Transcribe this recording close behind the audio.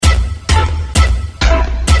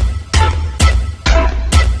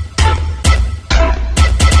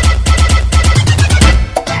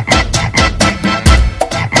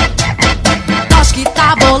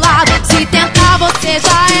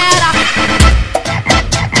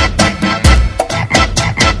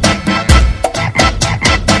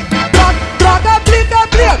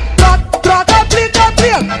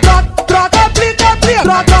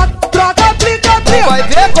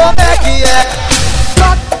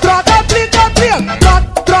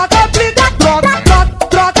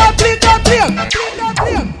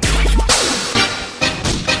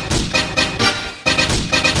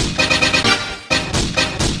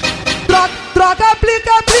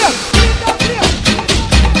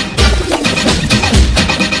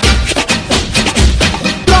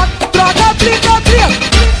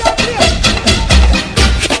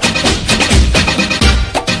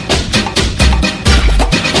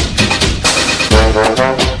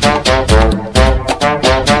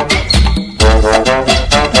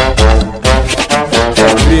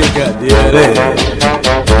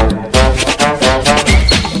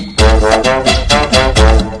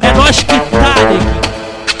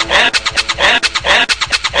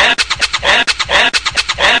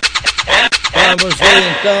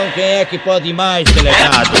ver então quem é que pode mais,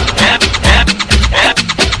 delegado.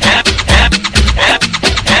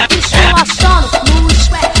 Esculachando no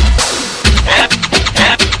swag.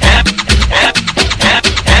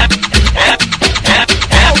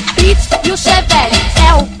 É o Pitts e o Chevette.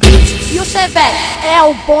 É o Pitts e o Chevette. É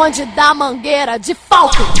o bonde da mangueira de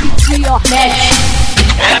Falco e de Ornette.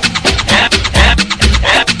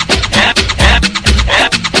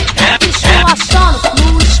 Esculachando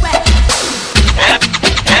no swag.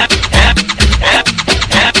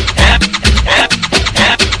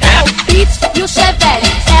 É o Pitts e o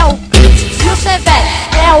Chevette. É o Pitts e o Chevette.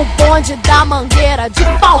 É o bonde da mangueira de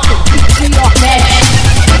Falco e de Ornette.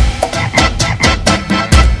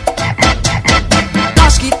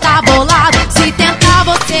 Nós que tá bolado, se tentar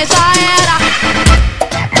você já era.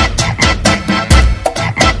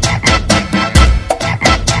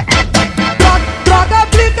 Troca,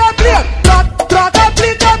 aplica, aplica. Troca,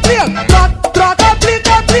 aplica, aplica. Troca,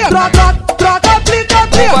 aplica, aplica. Troca, aplica,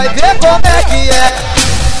 aplica. Vai ver como é que é.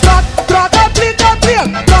 Troca, aplica, aplica.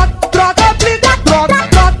 Troca, aplica.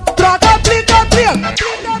 Troca, aplica, aplica.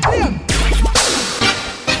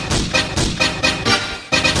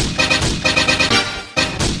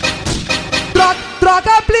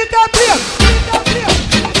 Troca, aplica, aplica.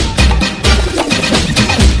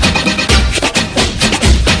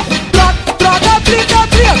 Troca, aplica,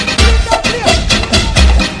 aplica.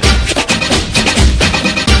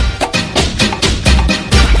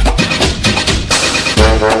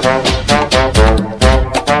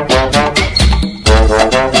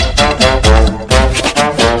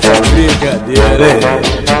 Brincadeira, hein?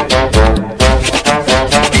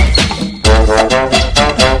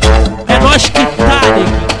 É nós que tá,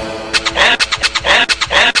 nego.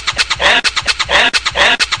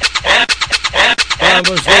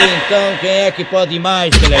 Vamos ver então quem é que pode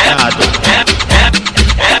mais, delegado.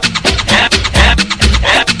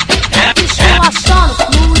 Esculachando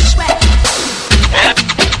no swag.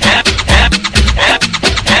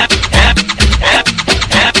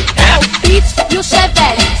 É o Pitts e o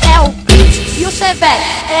Chevette. É o Pitts e o Chevette.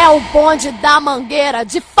 É o bonde da mangueira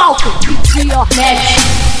de Falco e de Ornette.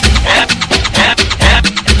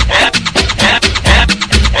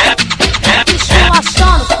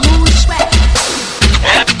 Esculachando no swag.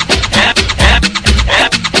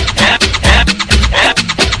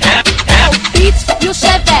 É o Pitts e o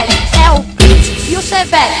Chevette. É o Pitts e o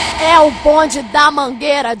Chevette. É o bonde da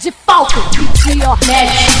mangueira de Falco e de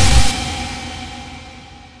Ornette.